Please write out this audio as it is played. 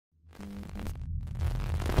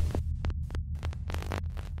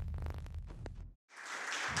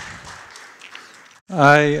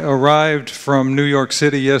I arrived from New York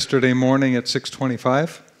City yesterday morning at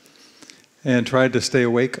 6:25 and tried to stay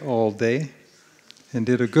awake all day and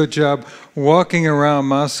did a good job walking around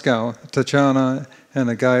Moscow. Tatiana and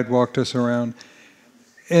a guide walked us around.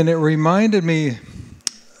 And it reminded me,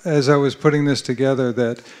 as I was putting this together,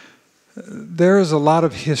 that there is a lot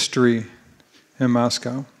of history in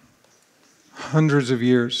Moscow. Hundreds of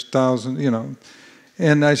years, thousands,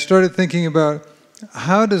 And I started thinking about,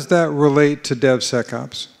 how does that relate to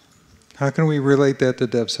DevSecOps? How can we relate that to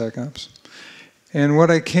DevSecOps? And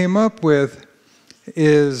what I came up with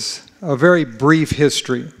is a very brief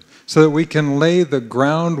history so that we can lay the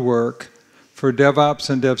groundwork for DevOps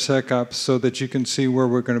and DevSecOps so that you can see where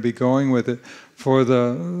we're going to be going with it for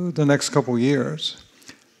the next couple years.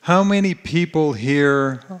 How many people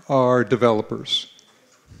here are developers?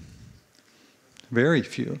 Very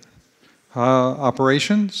few.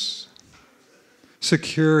 Operations?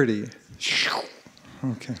 Security.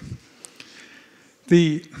 Okay.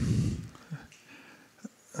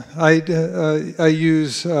 I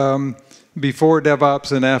use before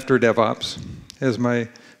DevOps and after DevOps as my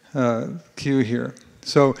cue here.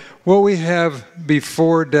 So what we have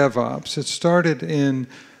before DevOps, it started in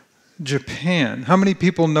Japan. How many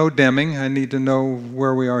people know Deming? I need to know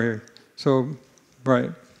where we are here. So,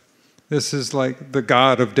 right. This is like the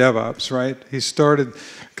god of DevOps, right? He started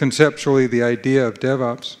conceptually the idea of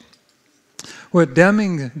DevOps. What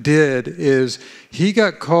Deming did is he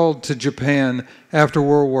got called to Japan after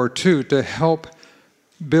World War II to help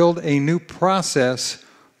build a new process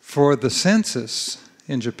for the census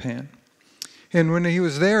in Japan. And when he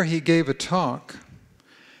was there, he gave a talk.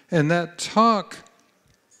 And that talk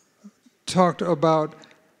talked about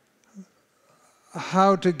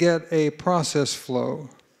how to get a process flow,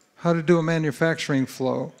 how to do a manufacturing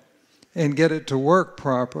flow and get it to work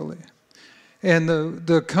properly. And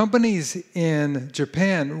the companies in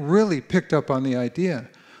Japan really picked up on the idea,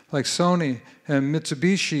 like Sony and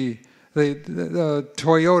Mitsubishi,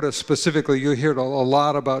 Toyota specifically. You hear a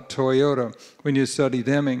lot about Toyota when you study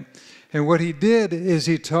Deming. And what he did is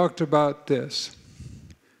he talked about this,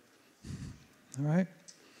 all right?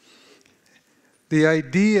 The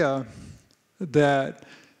idea that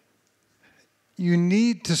you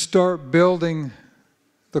need to start building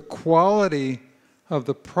the quality of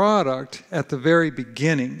the product at the very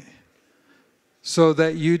beginning so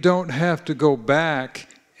that you don't have to go back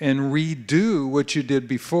and redo what you did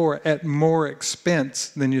before at more expense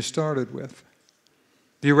than you started with.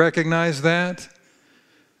 Do you recognize that?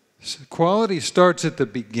 So quality starts at the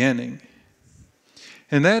beginning.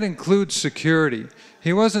 And that includes security.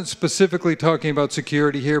 He wasn't specifically talking about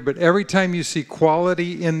security here, but every time you see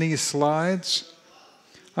quality in these slides,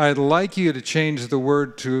 I'd like you to change the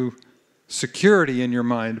word to security in your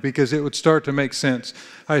mind because it would start to make sense.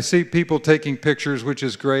 I see people taking pictures, which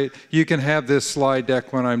is great. You can have this slide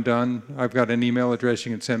deck when I'm done. I've got an email address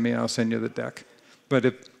you can send me and I'll send you the deck. But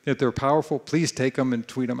if they're powerful, please take them and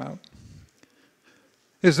tweet them out.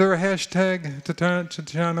 Is there a hashtag,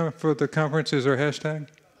 Tatiana, for the conference? Is there a hashtag?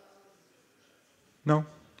 No?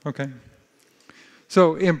 Okay.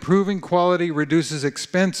 So improving quality reduces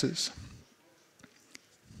expenses.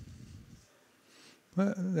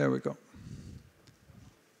 There we go.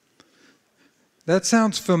 That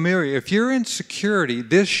sounds familiar. If you're in security,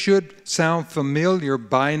 this should sound familiar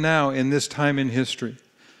by now in this time in history.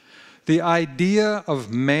 The idea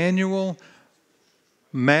of manual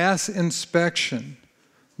mass inspection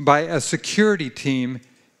by a security team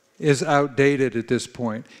is outdated at this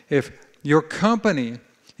point. If your company,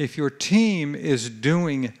 if your team is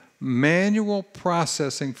doing manual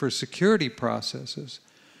processing for security processes,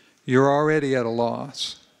 you're already at a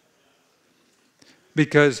loss.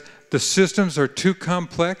 Because the systems are too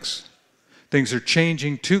complex, things are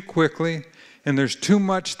changing too quickly, and there's too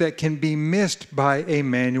much that can be missed by a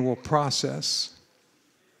manual process.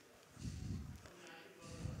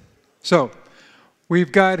 So,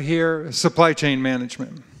 we've got here supply chain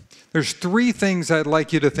management. There's three things I'd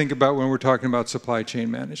like you to think about when we're talking about supply chain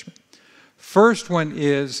management. First one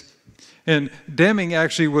is, and Deming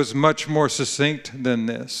actually was much more succinct than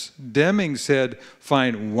this. Deming said,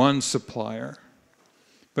 find one supplier.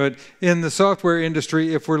 But in the software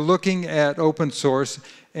industry, if we're looking at open source,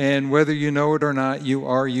 and whether you know it or not, you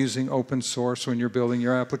are using open source when you're building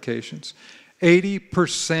your applications.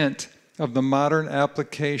 80% of the modern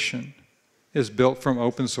application is built from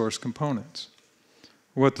open source components.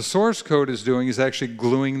 What the source code is doing is actually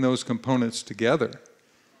gluing those components together.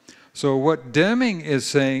 So what Deming is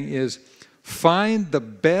saying is find the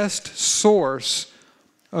best source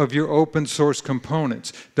of your open source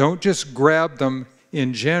components. Don't just grab them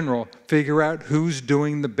in general, figure out who's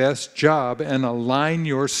doing the best job and align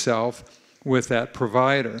yourself with that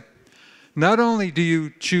provider. Not only do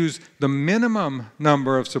you choose the minimum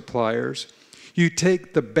number of suppliers, you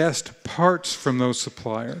take the best parts from those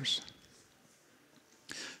suppliers.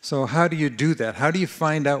 So how do you do that? How do you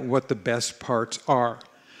find out what the best parts are?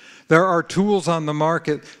 There are tools on the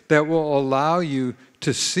market that will allow you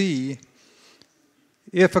to see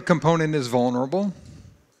if a component is vulnerable,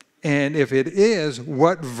 and if it is,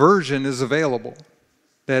 what version is available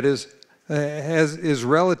that is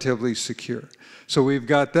relatively secure. So we've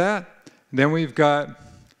got that. Then you've got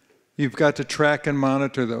to track and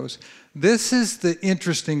monitor those. This is the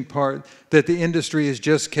interesting part that the industry is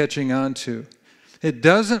just catching on to. It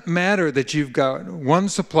doesn't matter that you've got one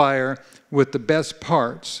supplier with the best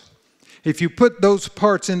parts. If you put those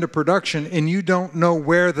parts into production and you don't know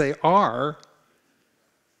where they are,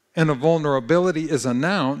 and a vulnerability is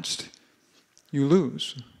announced, you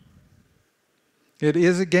lose. It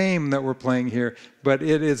is a game that we're playing here, but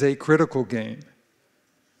it is a critical game.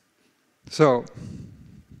 So,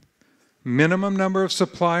 minimum number of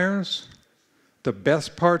suppliers, the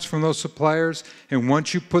best parts from those suppliers, and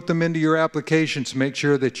once you put them into your applications, make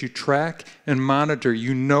sure that you track and monitor.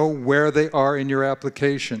 You know where they are in your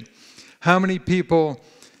application. How many people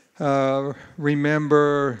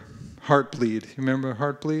remember Heartbleed? You remember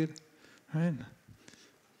Heartbleed? Right?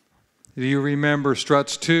 Do you remember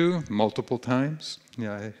Struts 2? Multiple times.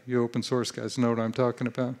 Yeah, you open source guys know what I'm talking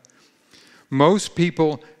about. Most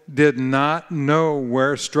people did not know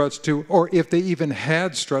where Struts 2, or if they even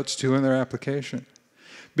had Struts 2 in their application.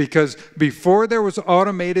 Because before there was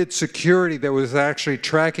automated security that was actually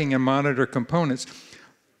tracking and monitor components,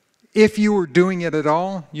 if you were doing it at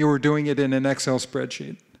all, you were doing it in an Excel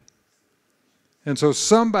spreadsheet. And so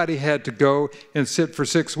somebody had to go and sit for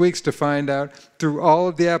 6 weeks to find out through all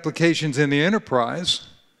of the applications in the enterprise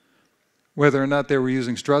whether or not they were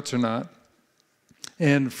using struts or not.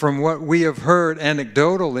 And from what we have heard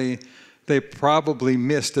anecdotally, they probably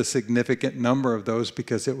missed a significant number of those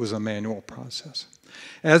because it was a manual process.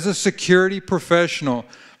 As a security professional,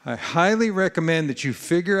 I highly recommend that you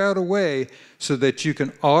figure out a way so that you can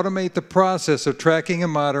automate the process of tracking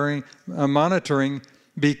and monitoring,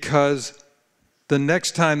 because the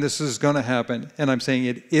next time this is going to happen, and I'm saying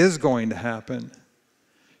it is going to happen,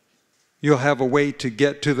 you'll have a way to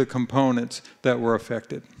get to the components that were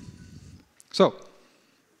affected. So,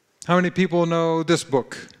 how many people know this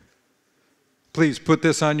book? Please put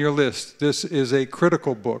this on your list. This is a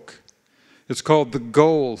critical book. It's called The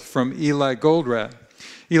Goal from Eli Goldratt.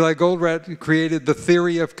 Eli Goldratt created the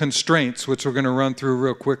theory of constraints, which we're going to run through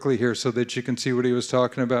real quickly here so that you can see what he was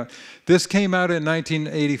talking about. This came out in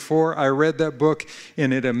 1984. I read that book,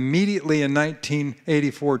 and it immediately in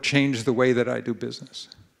 1984 changed the way that I do business.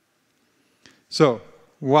 So,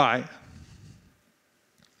 why?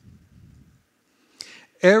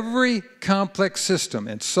 Every complex system,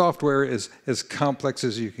 and software is as complex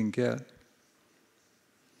as you can get,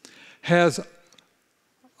 has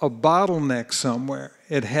a bottleneck somewhere.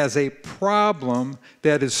 It has a problem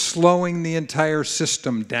that is slowing the entire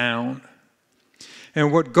system down.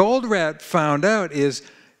 And what Goldratt found out is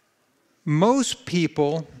most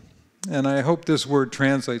people, and I hope this word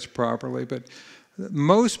translates properly, but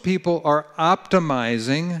most people are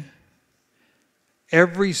optimizing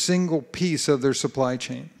every single piece of their supply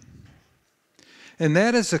chain. And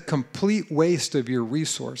that is a complete waste of your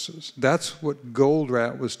resources. That's what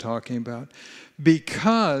Goldratt was talking about.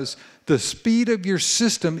 Because the speed of your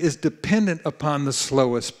system is dependent upon the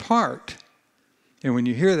slowest part. And when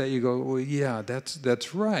you hear that, you go, well, yeah,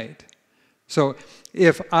 that's right. So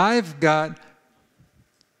if I've got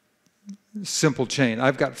simple chain,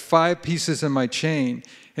 I've got 5 pieces in my chain,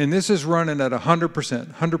 and this is running at 100%,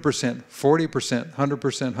 100%, 40%,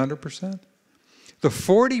 100%, 100%. The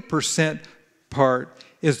 40% part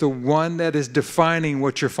is the one that is defining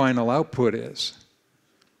what your final output is.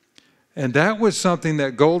 And that was something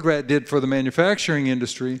that Goldratt did for the manufacturing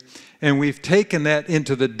industry, and we've taken that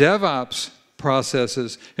into the DevOps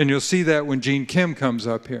processes, and you'll see that when Gene Kim comes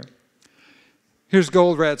up here. Here's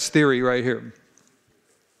Goldratt's theory right here.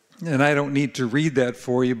 And I don't need to read that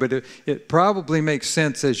for you, but it probably makes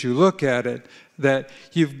sense as you look at it, that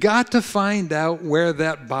you've got to find out where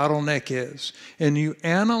that bottleneck is. And you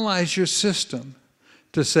analyze your system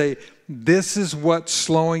to say, this is what's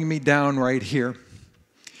slowing me down right here.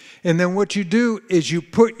 And then what you do is you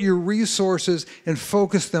put your resources and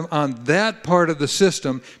focus them on that part of the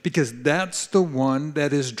system, because that's the one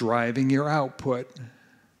that is driving your output.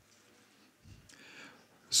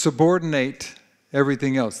 Subordinate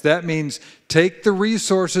everything else. That means take the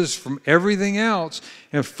resources from everything else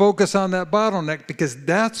and focus on that bottleneck, because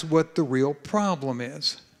that's what the real problem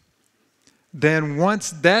is. Then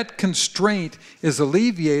once that constraint is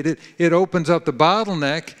alleviated, it opens up the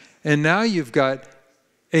bottleneck, and now you've got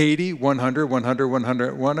 80, 100, 100,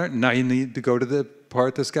 100, 100. Now you need to go to the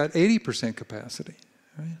part that's got 80% capacity,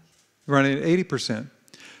 right? Running at 80%.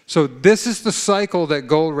 So this is the cycle that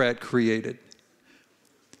Goldratt created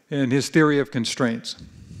in his theory of constraints.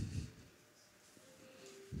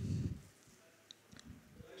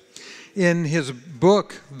 In his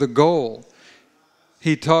book, The Goal,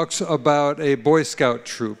 he talks about a Boy Scout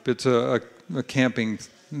troop. It's a camping,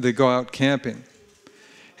 they go out camping.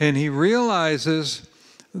 And he realizes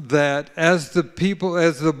that as the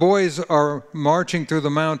boys are marching through the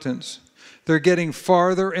mountains, they're getting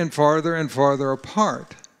farther and farther and farther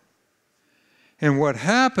apart. And what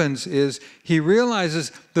happens is he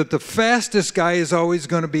realizes that the fastest guy is always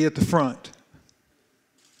going to be at the front.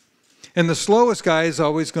 And the slowest guy is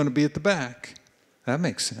always going to be at the back. That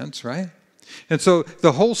makes sense, right? And so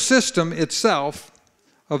the whole system itself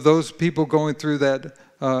of those people going through that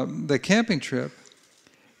the camping trip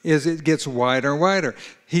is it gets wider and wider.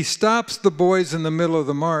 He stops the boys in the middle of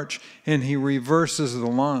the march and he reverses the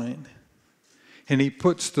line. And he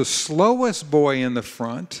puts the slowest boy in the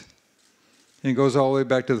front and goes all the way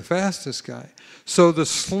back to the fastest guy. So the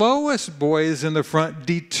slowest boy is in the front,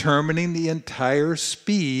 determining the entire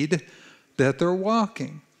speed that they're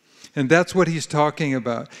walking. And that's what he's talking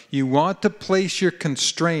about. You want to place your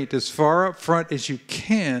constraint as far up front as you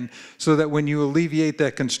can so that when you alleviate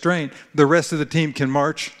that constraint, the rest of the team can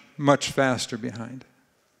march much faster behind.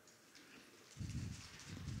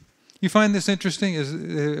 You find this interesting?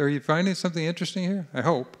 Are you finding something interesting here? I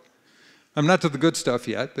hope. I'm not to the good stuff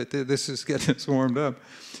yet, but this is getting us warmed up.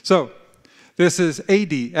 So this is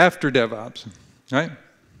AD, after DevOps, right?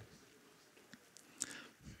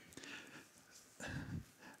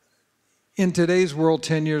 In today's world,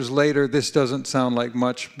 10 years later, this doesn't sound like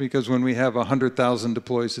much, because when we have 100,000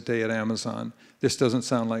 deploys a day at Amazon, this doesn't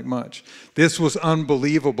sound like much. This was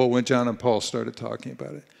unbelievable when John and Paul started talking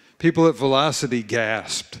about it. People at Velocity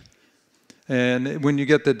gasped. And when you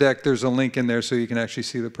get the deck, there's a link in there so you can actually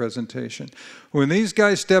see the presentation. When these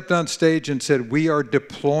guys stepped on stage and said, we are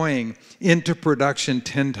deploying into production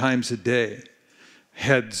 10 times a day,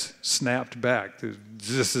 heads snapped back.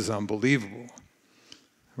 This is unbelievable,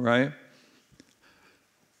 right?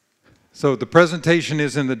 So the presentation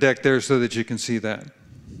is in the deck there so that you can see that.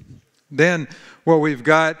 Then what we've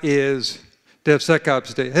got is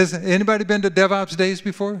DevSecOps Day. Has anybody been to DevOps Days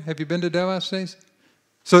before? Have you been to DevOps Days?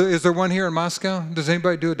 So is there one here in Moscow? Does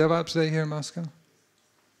anybody do a DevOps Day here in Moscow?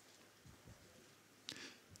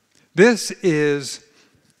 This is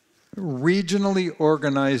regionally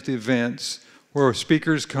organized events where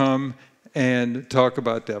speakers come and talk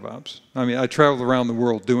about DevOps. I mean, I traveled around the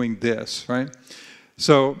world doing this, right?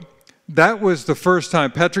 So that was the first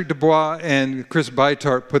time. Patrick Dubois and Chris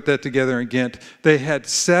Beitart put that together in Ghent. They had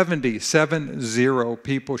 70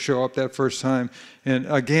 people show up that first time. And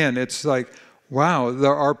again, it's like, wow,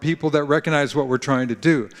 there are people that recognize what we're trying to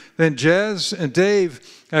do. Then Jez and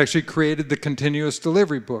Dave actually created the continuous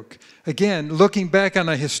delivery book. Again, looking back on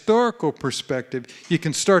a historical perspective, you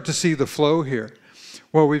can start to see the flow here.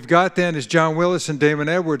 What we've got then is John Willis and Damon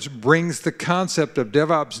Edwards brings the concept of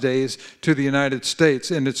DevOps Days to the United States,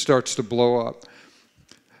 and it starts to blow up.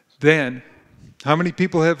 Then, how many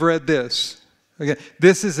people have read this? Again,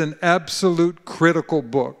 this is an absolute critical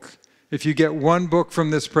book. If you get one book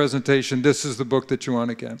from this presentation, this is the book that you want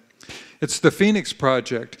to get. It's the Phoenix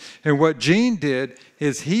Project. And what Gene did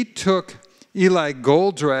is he took Eli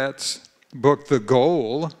Goldratt's book, The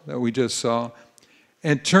Goal, that we just saw,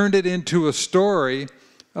 and turned it into a story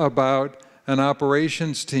about an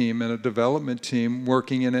operations team and a development team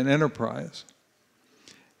working in an enterprise.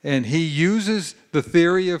 And he uses the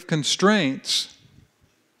theory of constraints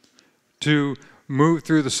to move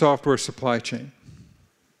through the software supply chain.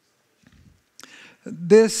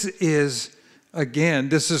 This is, again,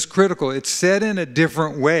 this is critical. It's said in a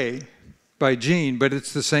different way by Gene, but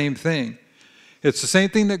it's the same thing. It's the same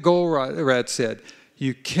thing that Goldratt said.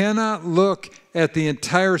 You cannot look at the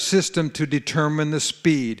entire system to determine the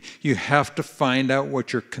speed. You have to find out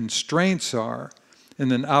what your constraints are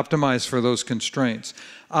and then optimize for those constraints.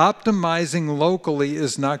 Optimizing locally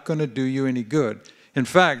is not going to do you any good. In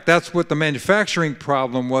fact, that's what the manufacturing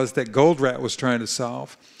problem was that Goldratt was trying to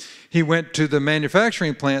solve. He went to the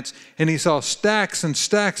manufacturing plants and he saw stacks and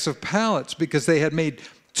stacks of pallets because they had made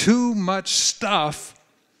too much stuff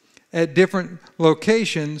at different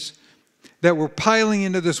locations, that were piling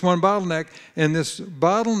into this one bottleneck, and this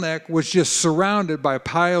bottleneck was just surrounded by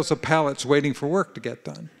piles of pallets waiting for work to get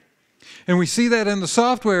done. And we see that in the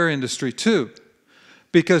software industry too,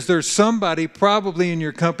 because there's somebody probably in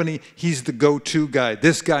your company, he's the go-to guy.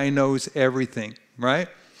 This guy knows everything, right?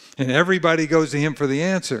 And everybody goes to him for the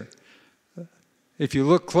answer. If you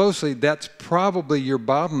look closely, that's probably your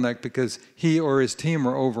bottleneck because he or his team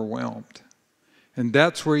are overwhelmed. And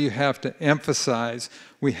that's where you have to emphasize.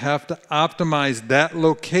 We have to optimize that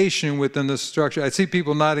location within the structure. I see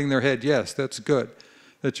people nodding their head, yes, that's good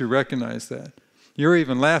that you recognize that. You're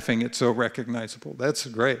even laughing, it's so recognizable. That's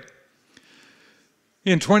great.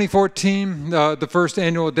 In 2014, the first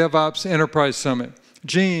annual DevOps Enterprise Summit,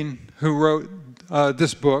 Gene, who wrote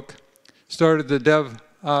this book, started the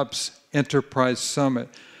DevOps Enterprise Summit.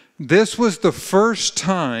 This was the first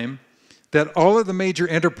time that all of the major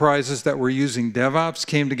enterprises that were using DevOps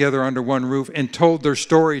came together under one roof and told their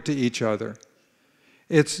story to each other.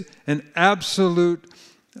 It's an absolute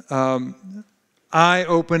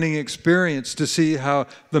eye-opening experience to see how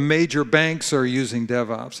the major banks are using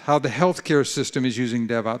DevOps, how the healthcare system is using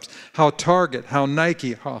DevOps, how Target, how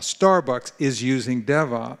Nike, how Starbucks is using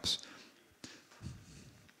DevOps.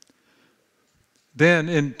 Then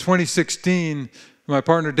in 2016, my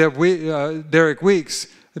partner Derek Weeks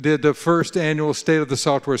did the first annual State of the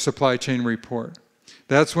Software Supply Chain report.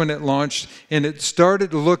 That's when it launched, and it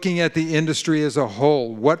started looking at the industry as a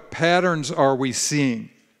whole. What patterns are we seeing?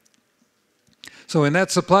 So in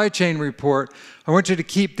that supply chain report, I want you to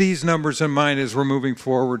keep these numbers in mind as we're moving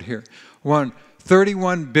forward here.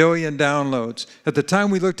 31 billion downloads. At the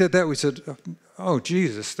time we looked at that, we said, oh,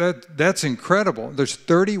 Jesus, that's incredible. There's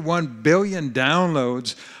 31 billion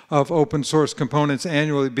downloads of open source components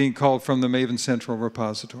annually being called from the Maven Central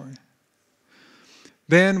repository.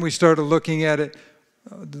 Then we started looking at it.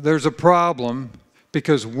 There's a problem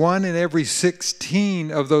because 1 in every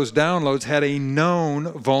 16 of those downloads had a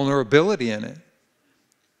known vulnerability in it.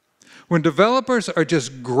 When developers are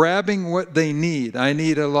just grabbing what they need, I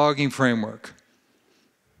need a logging framework,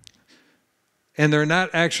 and they're not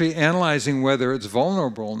actually analyzing whether it's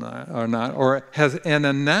vulnerable or not, or has an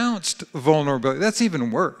announced vulnerability. That's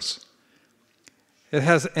even worse. It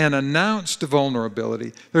has an announced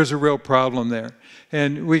vulnerability. There's a real problem there.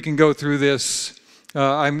 And we can go through this.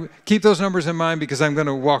 Keep those numbers in mind because I'm going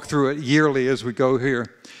to walk through it yearly as we go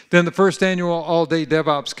here. Then the first annual All-Day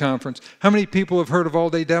DevOps Conference. How many people have heard of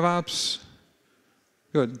All-Day DevOps?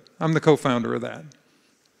 Good. I'm the co-founder of that.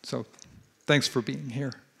 So thanks for being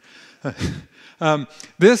here.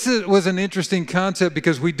 This was an interesting concept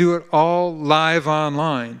because we do it all live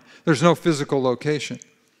online. There's no physical location.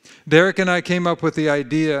 Derek and I came up with the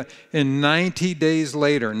idea, and 90 days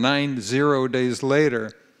later, 90 days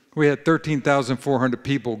later, we had 13,400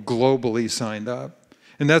 people globally signed up.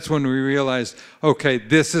 And that's when we realized, okay,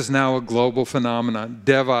 this is now a global phenomenon.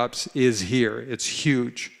 DevOps is here. It's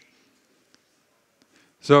huge.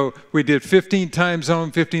 So we did 15 time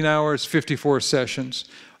zone, 15 hours, 54 sessions.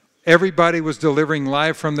 Everybody was delivering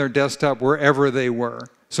live from their desktop wherever they were.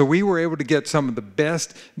 So we were able to get some of the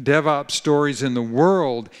best DevOps stories in the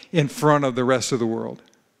world in front of the rest of the world.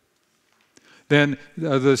 Then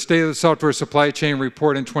the State of the Software Supply Chain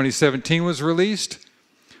report in 2017 was released.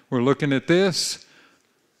 We're looking at this.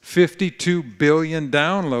 52 billion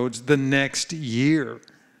downloads the next year.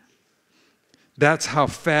 That's how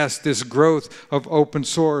fast this growth of open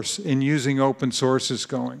source and using open source is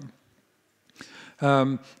going.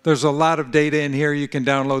 There's a lot of data in here. You can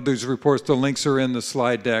download these reports. The links are in the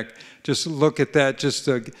slide deck. Just look at that just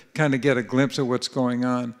to kind of get a glimpse of what's going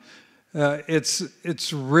on.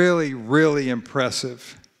 It's really, really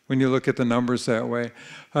impressive when you look at the numbers that way.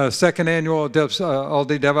 Second annual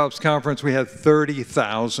All-Day DevOps Conference, we had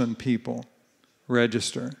 30,000 people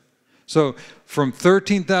register. So from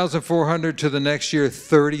 13,400 to the next year,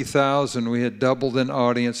 30,000, we had doubled in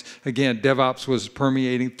audience. Again, DevOps was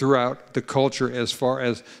permeating throughout the culture as far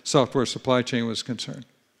as software supply chain was concerned.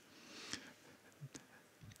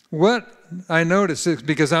 What I noticed is,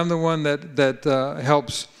 because I'm the one that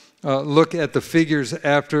helps look at the figures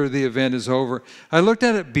after the event is over, I looked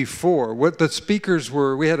at it before. What the speakers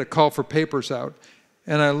were, we had a call for papers out.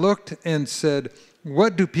 And I looked and said,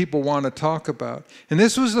 what do people want to talk about? And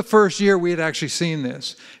this was the first year we had actually seen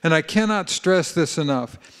this. And I cannot stress this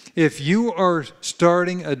enough. If you are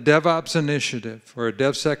starting a DevOps initiative or a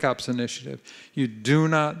DevSecOps initiative, you do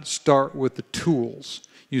not start with the tools.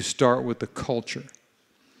 You start with the culture.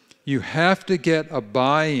 You have to get a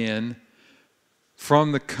buy-in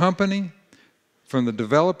from the company, from the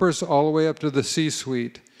developers all the way up to the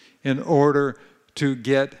C-suite in order to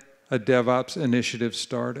get a DevOps initiative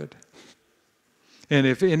started. And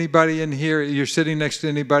if anybody in here, you're sitting next to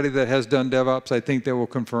anybody that has done DevOps, I think they will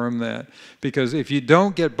confirm that. Because if you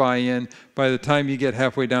don't get buy-in, by the time you get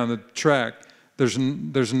halfway down the track, there's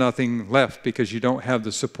nothing left because you don't have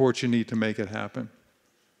the support you need to make it happen.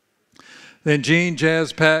 Then Gene,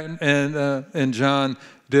 Jazz, Pat, and John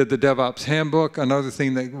did the DevOps Handbook. Another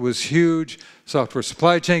thing that was huge, software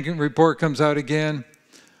supply chain report comes out again.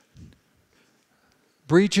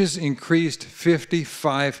 Breaches increased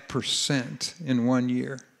 55% in 1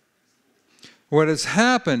 year. What has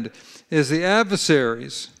happened is the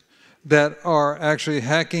adversaries that are actually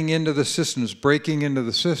hacking into the systems, breaking into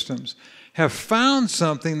the systems, have found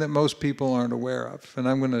something that most people aren't aware of. And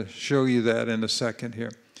I'm going to show you that in a second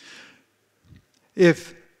here.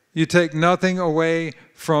 If you take nothing away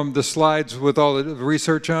from the slides with all the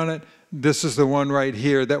research on it, this is the one right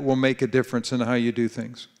here that will make a difference in how you do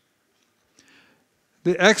things.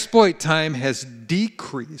 The exploit time has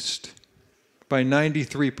decreased by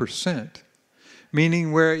 93%,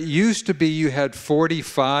 meaning where it used to be you had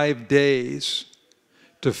 45 days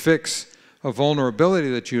to fix a vulnerability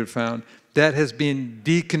that you had found, that has been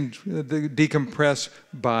decompressed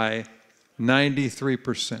by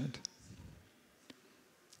 93%.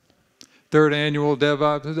 Third annual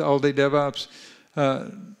DevOps, all-day DevOps,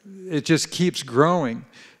 it just keeps growing.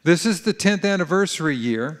 This is the 10th anniversary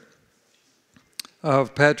year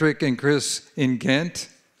of Patrick and Chris in Ghent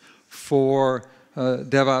for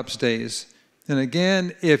DevOps Days. And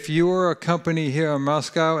again, if you're a company here in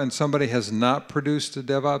Moscow and somebody has not produced a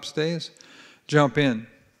DevOps Days, jump in.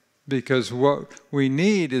 Because what we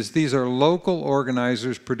need is these are local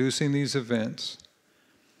organizers producing these events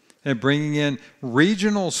and bringing in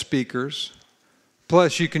regional speakers.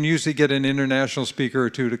 Plus, you can usually get an international speaker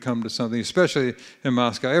or two to come to something, especially in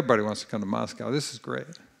Moscow. Everybody wants to come to Moscow. This is great.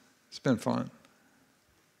 It's been fun.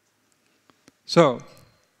 So,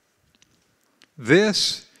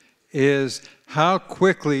 this is how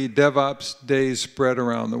quickly DevOps Days spread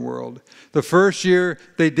around the world. The first year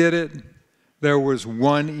they did it, there was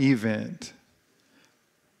one event.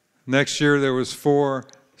 Next year there was 4,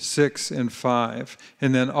 6, and 5.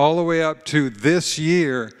 And then all the way up to this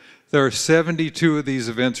year, there are 72 of these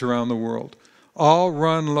events around the world, all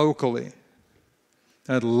run locally.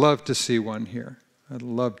 I'd love to see one here. I'd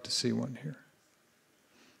love to see one here.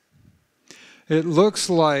 It looks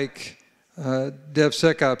like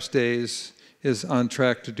DevSecOps Days is on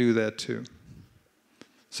track to do that too.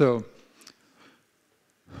 So,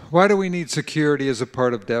 why do we need security as a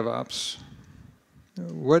part of DevOps?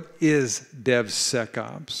 What is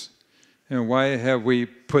DevSecOps? And why have we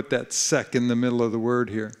put that sec in the middle of the word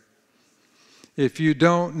here? If you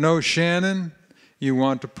don't know Shannon, you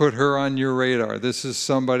want to put her on your radar. This is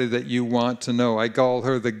somebody that you want to know. I call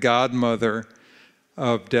her the godmother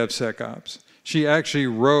of DevSecOps. She actually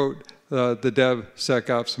wrote the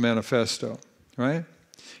DevSecOps Manifesto, right?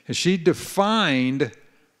 And she defined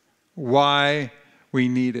why we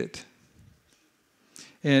need it.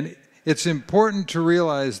 And it's important to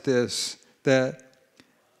realize this, that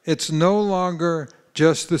it's no longer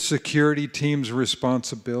just the security team's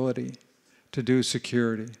responsibility to do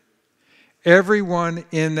security. Everyone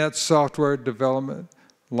in that software development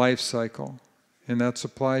life cycle, in that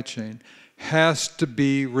supply chain, has to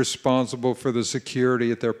be responsible for the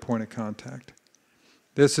security at their point of contact.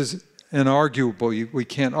 This is inarguable. We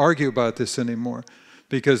can't argue about this anymore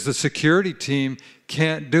because the security team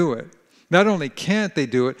can't do it. Not only can't they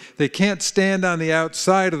do it, they can't stand on the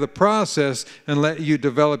outside of the process and let you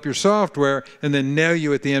develop your software and then nail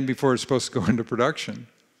you at the end before it's supposed to go into production.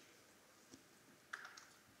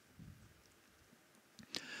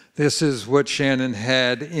 This is what Shannon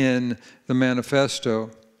had in the manifesto.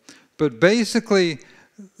 But basically,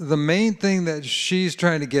 the main thing that she's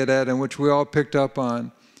trying to get at, and which we all picked up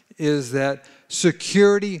on, is that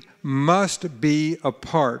security must be a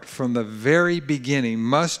part from the very beginning,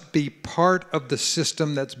 must be part of the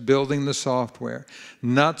system that's building the software,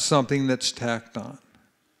 not something that's tacked on.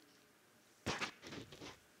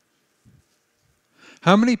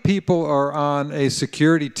 How many people are on a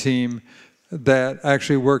security team that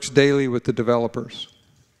actually works daily with the developers?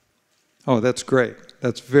 Oh, that's great.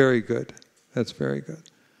 That's very good. That's very good.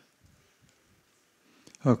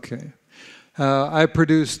 Okay. I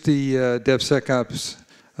produced the DevSecOps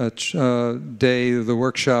Day, the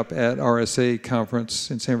workshop at RSA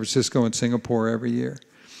conference in San Francisco and Singapore every year.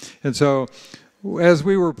 And so as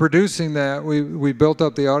we were producing that, we built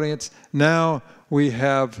up the audience. Now we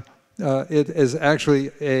have, it is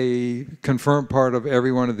actually a confirmed part of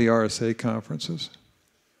every one of the RSA conferences.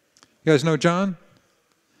 You guys know John?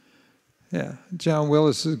 Yeah, John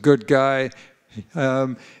Willis is a good guy.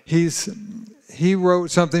 He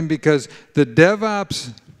wrote something because the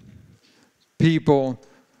DevOps people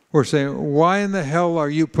were saying, why in the hell are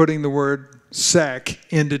you putting the word sec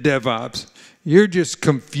into DevOps? You're just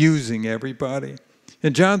confusing everybody.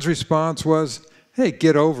 And John's response was, hey,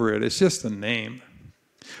 get over it. It's just a name.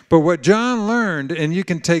 But what John learned, and you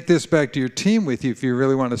can take this back to your team with you if you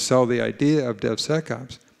really want to sell the idea of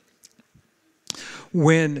DevSecOps.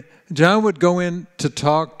 When John would go in to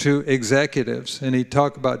talk to executives and he'd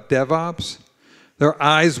talk about DevOps, their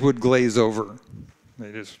eyes would glaze over.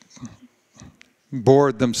 They just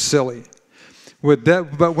bored them silly.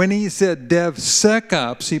 But when he said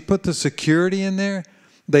DevSecOps, he put the security in there,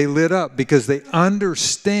 they lit up because they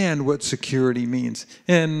understand what security means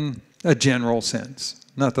in a general sense.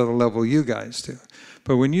 Not to the level you guys do.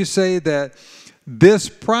 But when you say that this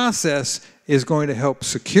process is going to help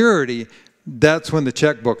security, that's when the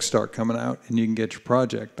checkbooks start coming out and you can get your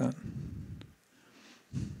project done.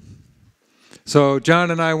 So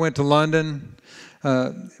John and I went to London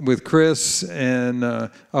with Chris,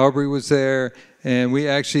 and Aubrey was there, and we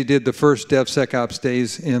actually did the first DevSecOps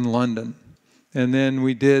days in London. And then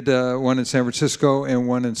we did one in San Francisco and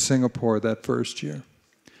one in Singapore that first year.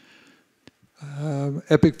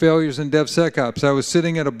 Epic failures in DevSecOps. I was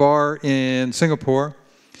sitting at a bar in Singapore,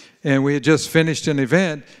 and we had just finished an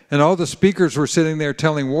event, and all the speakers were sitting there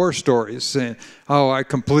telling war stories, saying, oh, I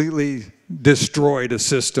completely destroyed a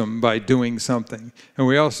system by doing something. And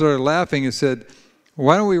we all started laughing and said,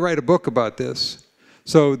 why don't we write a book about this?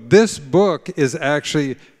 So this book is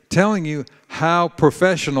actually telling you how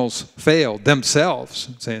professionals failed themselves,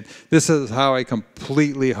 saying, this is how I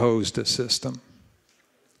completely hosed a system.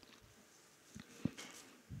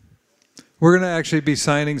 We're going to actually be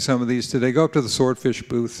signing some of these today. Go up to the Swordfish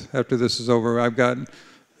booth after this is over. I've got,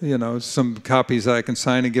 some copies that I can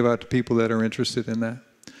sign and give out to people that are interested in that.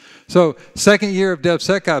 So, second year of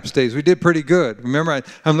DevSecOps days, we did pretty good. Remember,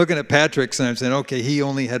 I'm looking at Patrick's and I'm saying, okay, he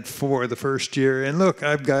only had 4 the first year, and look,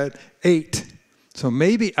 I've got 8. So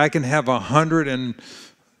maybe I can have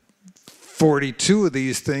 142 of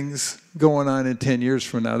these things going on in 10 years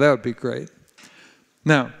from now. That would be great.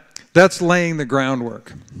 Now, that's laying the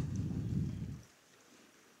groundwork.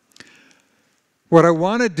 What I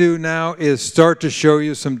want to do now is start to show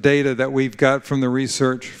you some data that we've got from the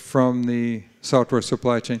research from the software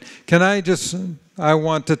supply chain. I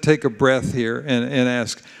want to take a breath here and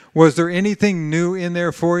ask, was there anything new in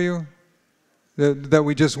there for you that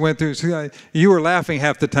we just went through? So you were laughing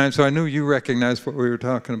half the time, so I knew you recognized what we were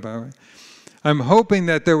talking about. Right? I'm hoping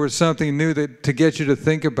that there was something new to get you to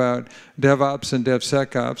think about DevOps and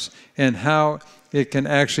DevSecOps and how it can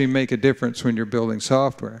actually make a difference when you're building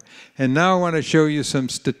software. And now I want to show you some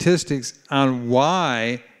statistics on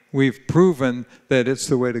why we've proven that it's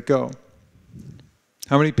the way to go.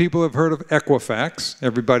 How many people have heard of Equifax?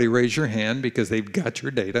 Everybody raise your hand because they've got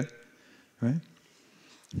your data, right?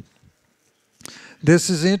 This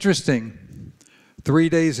is interesting. 3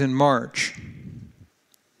 days in March.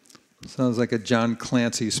 Sounds like a John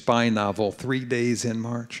Clancy spy novel, 3 days in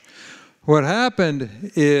March. What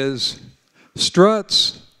happened is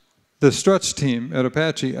the Struts team at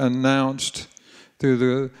Apache announced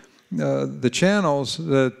through the channels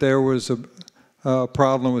that there was a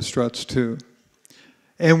problem with Struts 2.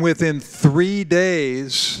 And within 3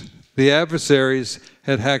 days, the adversaries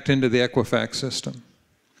had hacked into the Equifax system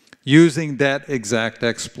using that exact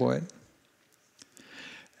exploit.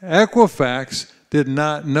 Equifax did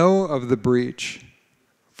not know of the breach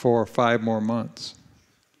for 5 more months.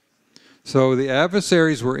 So the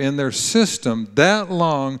adversaries were in their system that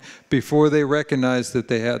long before they recognized that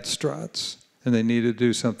they had struts and they needed to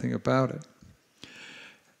do something about it.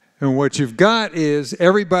 And what you've got is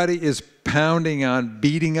everybody is pounding on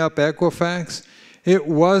beating up Equifax. It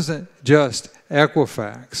wasn't just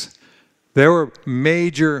Equifax. There were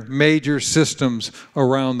major systems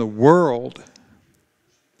around the world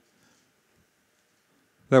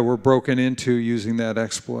that were broken into using that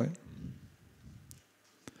exploit.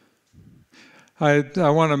 I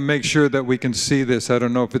want to make sure that we can see this. I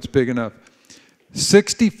don't know if it's big enough.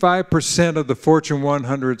 65% of the Fortune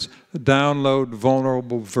 100s download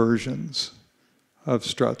vulnerable versions of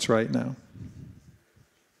struts right now.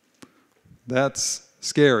 That's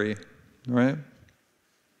scary, right?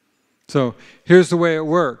 So here's the way it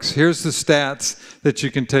works. Here's the stats that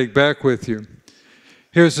you can take back with you.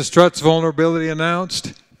 Here's the struts vulnerability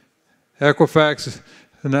announced. Equifax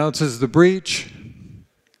announces the breach.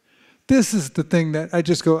 This is the thing that I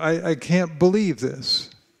just go, I can't believe this.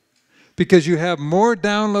 Because you have more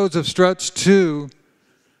downloads of Struts 2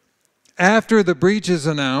 after the breach is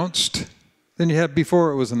announced than you had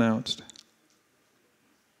before it was announced.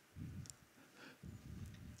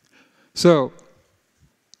 So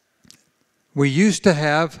we used to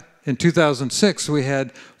have, in 2006, we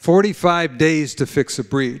had 45 days to fix a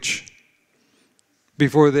breach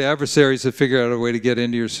before the adversaries had figured out a way to get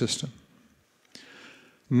into your system.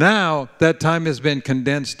 Now, that time has been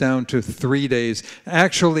condensed down to 3 days.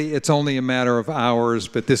 Actually, it's only a matter of hours,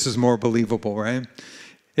 but this is more believable, right?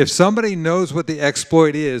 If somebody knows what the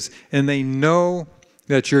exploit is, and they know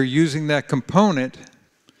that you're using that component,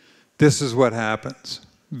 this is what happens.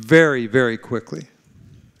 Very, very quickly.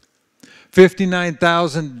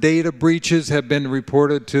 59,000 data breaches have been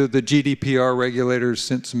reported to the GDPR regulators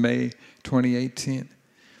since May 2018.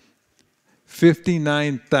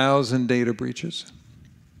 59,000 data breaches.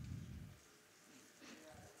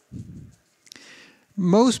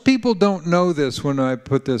 Most people don't know this when I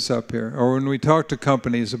put this up here, or when we talk to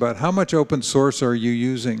companies about how much open source are you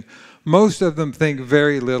using. Most of them think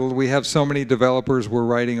very little. We have so many developers, we're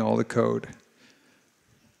writing all the code.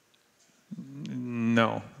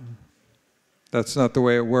 No, that's not the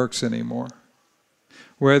way it works anymore.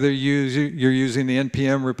 Whether you're using the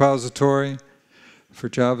NPM repository for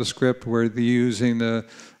JavaScript, whether you're using the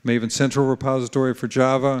Maven Central repository for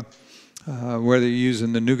Java, whether you're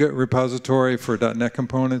using the NuGet repository for .NET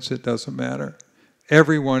components, it doesn't matter.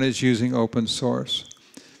 Everyone is using open source.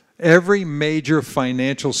 Every major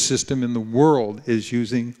financial system in the world is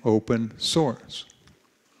using open source.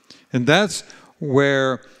 And that's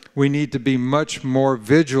where we need to be much more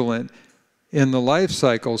vigilant in the life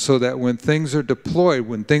cycle, so that when things are deployed,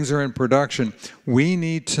 when things are in production, we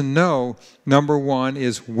need to know, number one,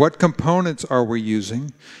 is what components are we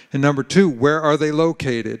using? And number two, where are they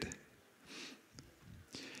located?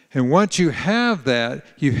 And once you have that,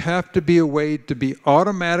 you have to be a way to be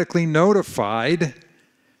automatically notified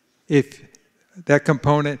if that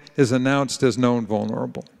component is announced as known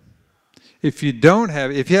vulnerable. If you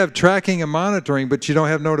have tracking and monitoring, but you don't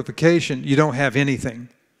have notification, you don't have anything.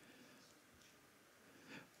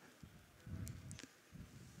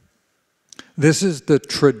 This is the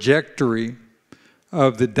trajectory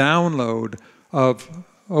of the download of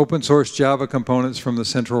open source Java components from the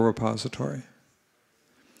central repository.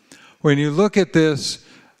 When you look at this,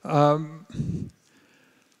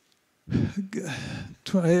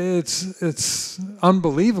 it's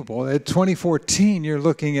unbelievable. At 2014, you're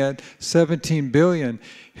looking at 17 billion.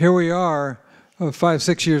 Here we are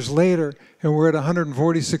 5-6 years later, and we're at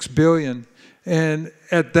 146 billion. And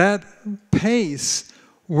at that pace,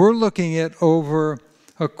 we're looking at over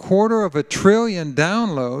 250 billion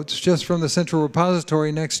downloads just from the central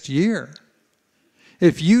repository next year.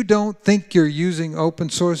 If you don't think you're using open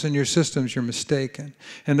source in your systems, you're mistaken.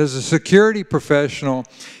 And as a security professional,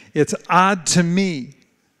 it's odd to me,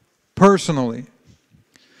 personally,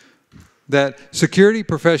 that security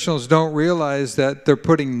professionals don't realize that they're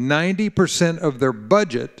putting 90% of their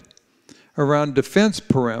budget around defense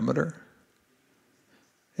perimeter,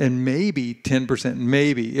 and maybe 10%,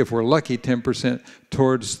 maybe, if we're lucky, 10%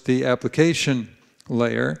 towards the application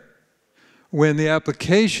layer, when the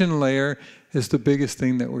application layer is the biggest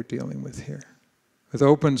thing that we're dealing with here. With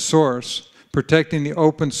open source, protecting the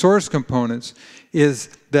open source components is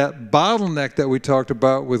that bottleneck that we talked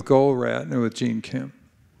about with GoldRat and with Gene Kim.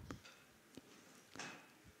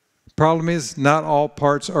 Problem is, not all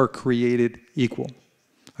parts are created equal.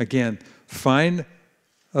 Again, find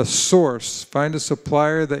a source, find a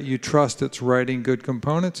supplier that you trust that's writing good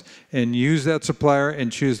components, and use that supplier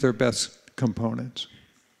and choose their best components.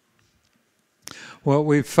 What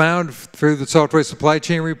we've found through the software supply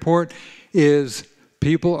chain report is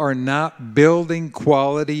people are not building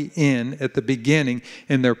quality in at the beginning,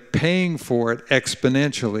 and they're paying for it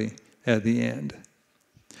exponentially at the end.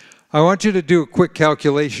 I want you to do a quick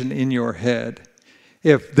calculation in your head.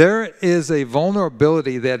 If there is a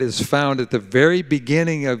vulnerability that is found at the very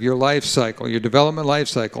beginning of your life cycle, your development life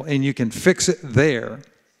cycle, and you can fix it there,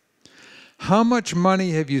 how much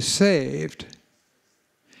money have you saved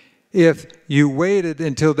if you waited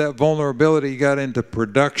until that vulnerability got into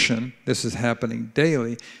production? This is happening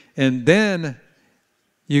daily, and then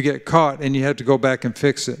you get caught and you have to go back and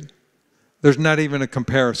fix it. There's not even a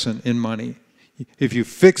comparison in money. If you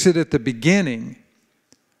fix it at the beginning,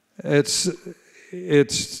 it's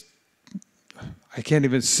I can't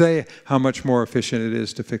even say how much more efficient it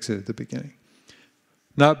is to fix it at the beginning.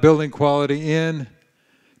 Not building quality in,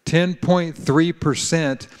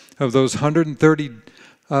 10.3% of those 130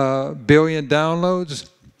 billion downloads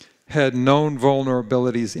had known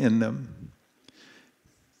vulnerabilities in them.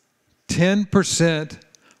 10%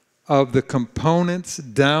 of the components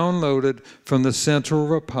downloaded from the central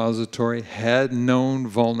repository had known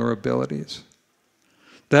vulnerabilities.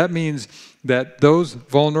 That means that those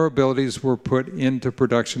vulnerabilities were put into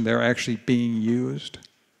production. They're actually being used.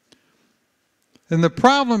 And the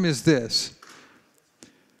problem is this.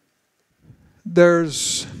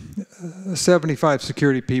 There's 75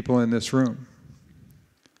 security people in this room.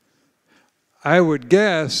 I would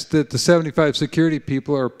guess that the 75 security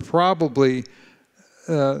people are probably,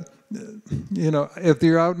 if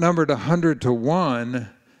they're outnumbered 100 to 1,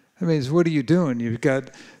 I mean, what are you doing? You've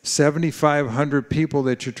got 7,500 people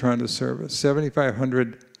that you're trying to service,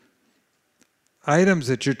 7,500 items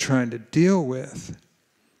that you're trying to deal with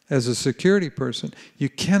as a security person. You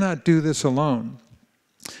cannot do this alone.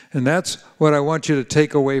 And that's what I want you to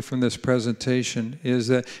take away from this presentation is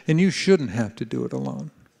that, and you shouldn't have to do it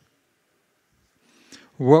alone.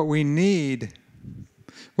 What we need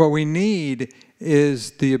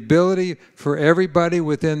is the ability for everybody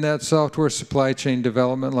within that software supply chain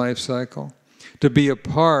development lifecycle to be a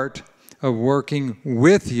part of working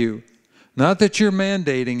with you. Not that you're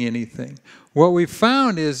mandating anything. What we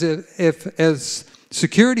found is if as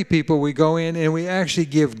security people we go in and we actually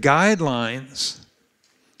give guidelines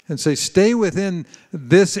and say, stay within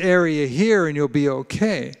this area here and you'll be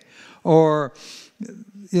okay. Or,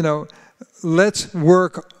 let's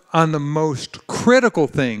work on the most critical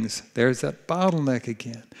things. There's that bottleneck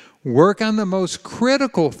again. Work on the most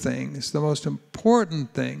critical things, the most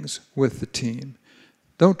important things with the team.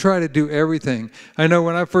 Don't try to do everything. I know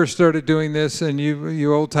when I first started doing this, and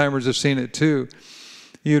you old-timers have seen it too,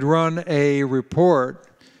 you'd run a report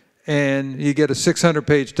and you get a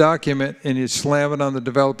 600-page document and you slam it on the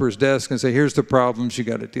developer's desk and say, here's the problems you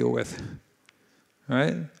got to deal with.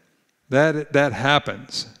 Right? That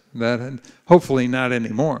happens. Hopefully not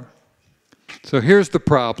anymore. So here's the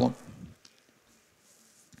problem.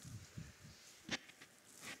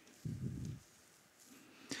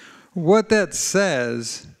 What that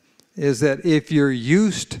says is that if you're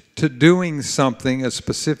used to doing something a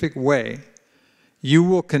specific way, you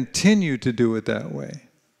will continue to do it that way.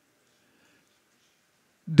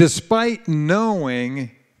 Despite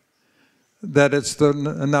knowing that it's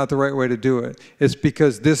not the right way to do it. It's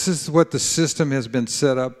because this is what the system has been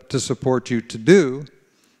set up to support you to do,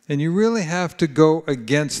 and you really have to go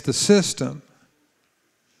against the system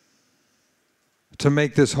to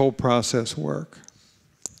make this whole process work.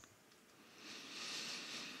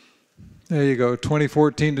 There you go,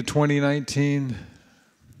 2014 to 2019.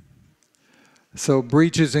 So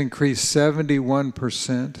breaches increased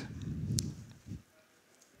 71%.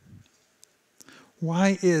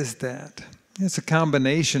 Why is that? It's a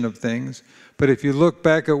combination of things, but if you look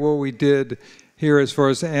back at what we did here as far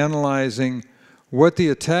as analyzing what the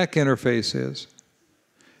attack interface is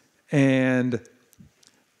and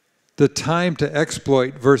the time to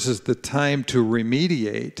exploit versus the time to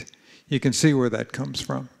remediate, you can see where that comes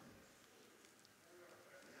from.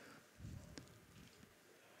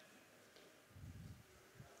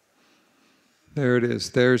 There it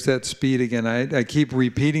is. There's that speed again. I keep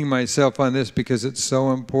repeating myself on this because it's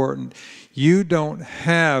so important. You don't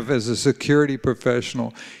have, as a security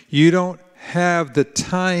professional, you don't have the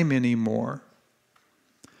time anymore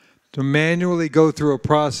to manually go through a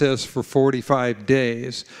process for 45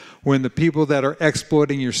 days when the people that are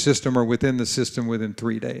exploiting your system are within the system within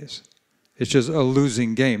 3 days. It's just a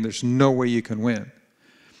losing game. There's no way you can win.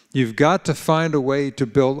 You've got to find a way to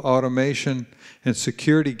build automation and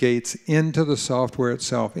security gates into the software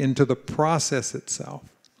itself, into the process itself,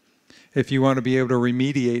 if you want to be able to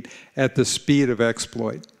remediate at the speed of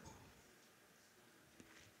exploit.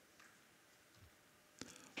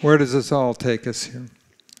 Where does this all take us here?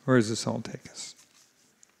 Where does this all take us?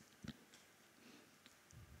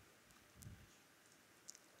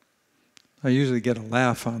 I usually get a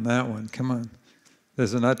laugh on that one. Come on.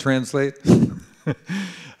 Does it not translate?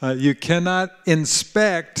 You cannot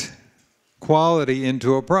inspect quality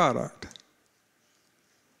into a product.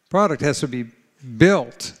 Product has to be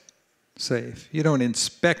built safe. You don't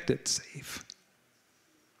inspect it safe.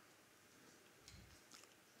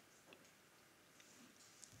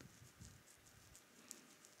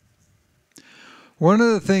 One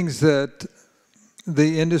of the things that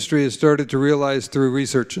the industry has started to realize through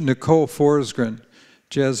research, Nicole Forsgren,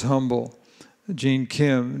 Jez Humble, Gene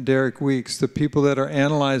Kim, Derek Weeks, the people that are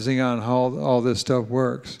analyzing on how all this stuff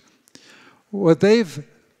works, what they've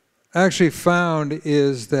actually found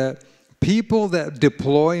is that people that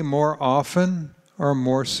deploy more often are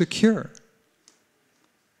more secure.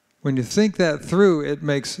 When you think that through, it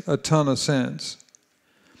makes a ton of sense.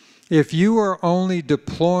 If you are only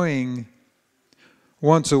deploying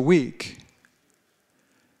once a week,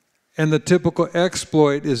 and the typical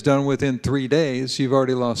exploit is done within 3 days, you've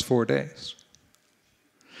already lost 4 days.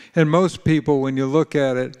 And most people, when you look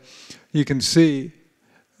at it, you can see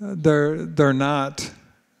they're not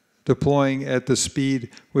deploying at the speed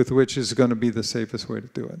with which is going to be the safest way to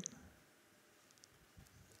do it.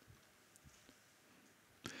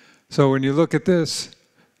 So when you look at this,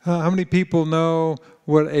 how many people know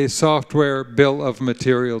what a software bill of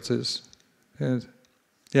materials is?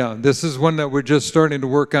 Yeah, this is one that we're just starting to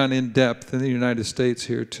work on in depth in the United States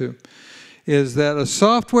here too. Is that a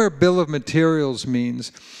software bill of materials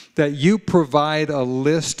means that you provide a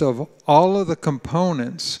list of all of the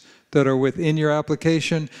components that are within your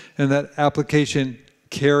application, and that application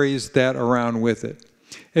carries that around with it.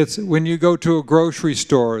 It's when you go to a grocery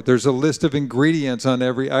store, there's a list of ingredients on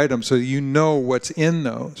every item so you know what's in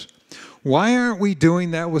those. Why aren't we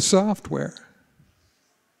doing that with software?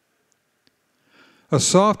 A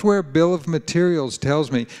software bill of materials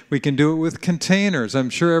tells me we can do it with containers. I'm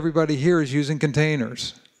sure everybody here is using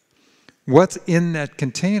containers. What's in that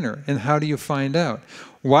container, and how do you find out?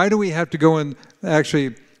 Why do we have to go and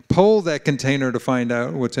actually pull that container to find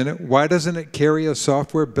out what's in it? Why doesn't it carry a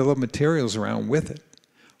software bill of materials around with it?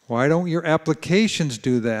 Why don't your applications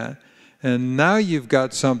do that? And now you've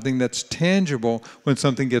got something that's tangible when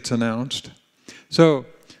something gets announced. So,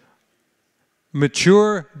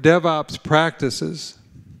 mature DevOps practices,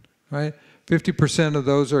 right? 50% of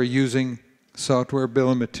those are using software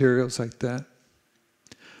bill of materials like that.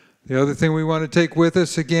 The other thing we want to take with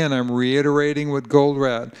us, again, I'm reiterating what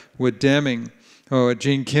Goldratt, what Deming, or what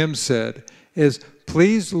Gene Kim said, is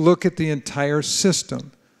please look at the entire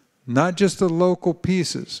system, not just the local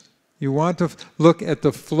pieces. You want to look at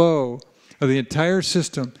the flow of the entire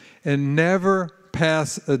system and never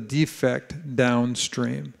pass a defect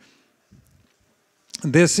downstream.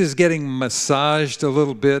 This is getting massaged a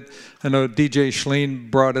little bit. I know DJ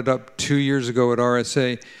Schleen brought it up 2 years ago at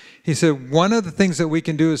RSA. He said one of the things that we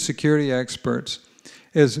can do as security experts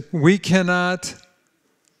is we cannot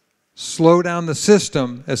slow down the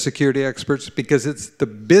system as security experts because it's the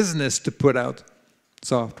business to put out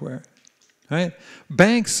software, right?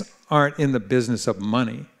 Banks aren't in the business of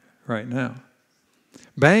money right now.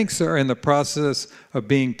 Banks are in the process of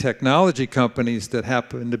being technology companies that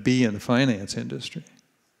happen to be in the finance industry,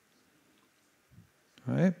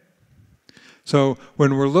 right? So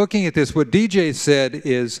when we're looking at this, what DJ said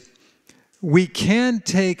is we can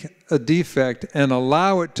take a defect and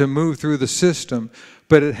allow it to move through the system,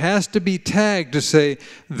 but it has to be tagged to say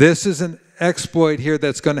this is an exploit here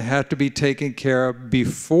that's going to have to be taken care of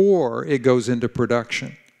before it goes into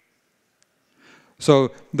production.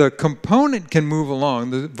 So the component can move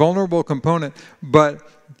along, the vulnerable component, but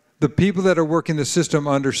the people that are working the system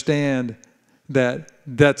understand that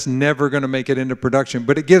that's never going to make it into production.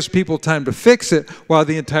 But it gives people time to fix it while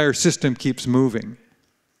the entire system keeps moving.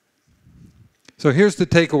 So here's the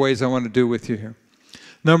takeaways I want to do with you here.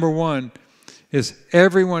 Number one is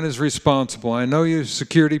everyone is responsible. I know you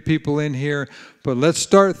security people in here, but let's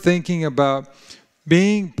start thinking about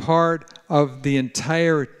being part of the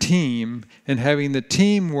entire team and having the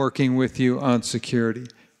team working with you on security.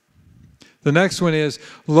 The next one is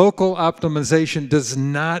local optimization does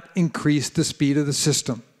not increase the speed of the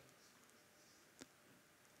system.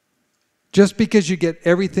 Just because you get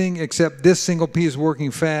everything except this single piece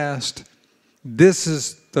working fast, this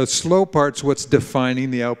is the slow part's what's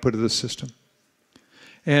defining the output of the system.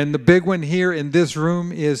 And the big one here in this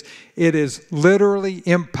room is it is literally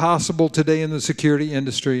impossible today in the security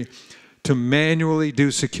industry to manually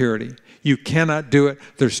do security. You cannot do it.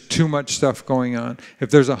 There's too much stuff going on.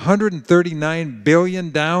 If there's 139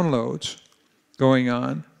 billion downloads going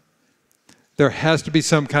on, there has to be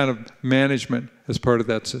some kind of management as part of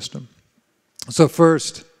that system. So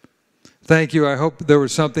first, thank you. I hope there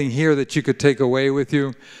was something here that you could take away with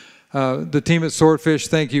you. The team at Swordfish,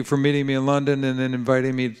 thank you for meeting me in London and then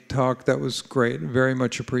inviting me to talk. That was great. Very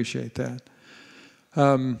much appreciate that.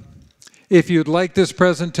 If you'd like this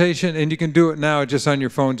presentation, and you can do it now just on your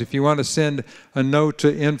phones, if you want to send a note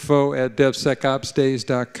to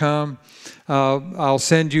info@devsecopsdays.com, I'll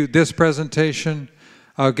send you this presentation.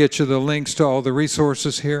 I'll get you the links to all the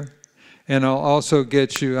resources here. And I'll also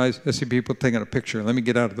get you, I see people taking a picture. Let me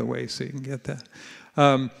get out of the way so you can get that.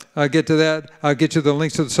 I'll get to that. I'll get you the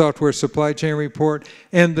links to the software supply chain report.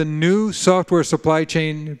 And the new software supply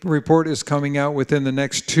chain report is coming out within the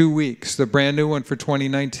next 2 weeks, the brand new one for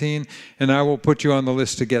 2019, and I will put you on the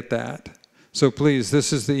list to get that. So please,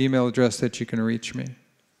 this is the email address that you can reach me.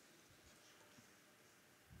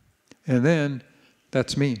 And then,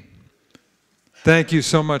 that's me. Thank you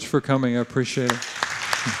so much for coming. I appreciate it.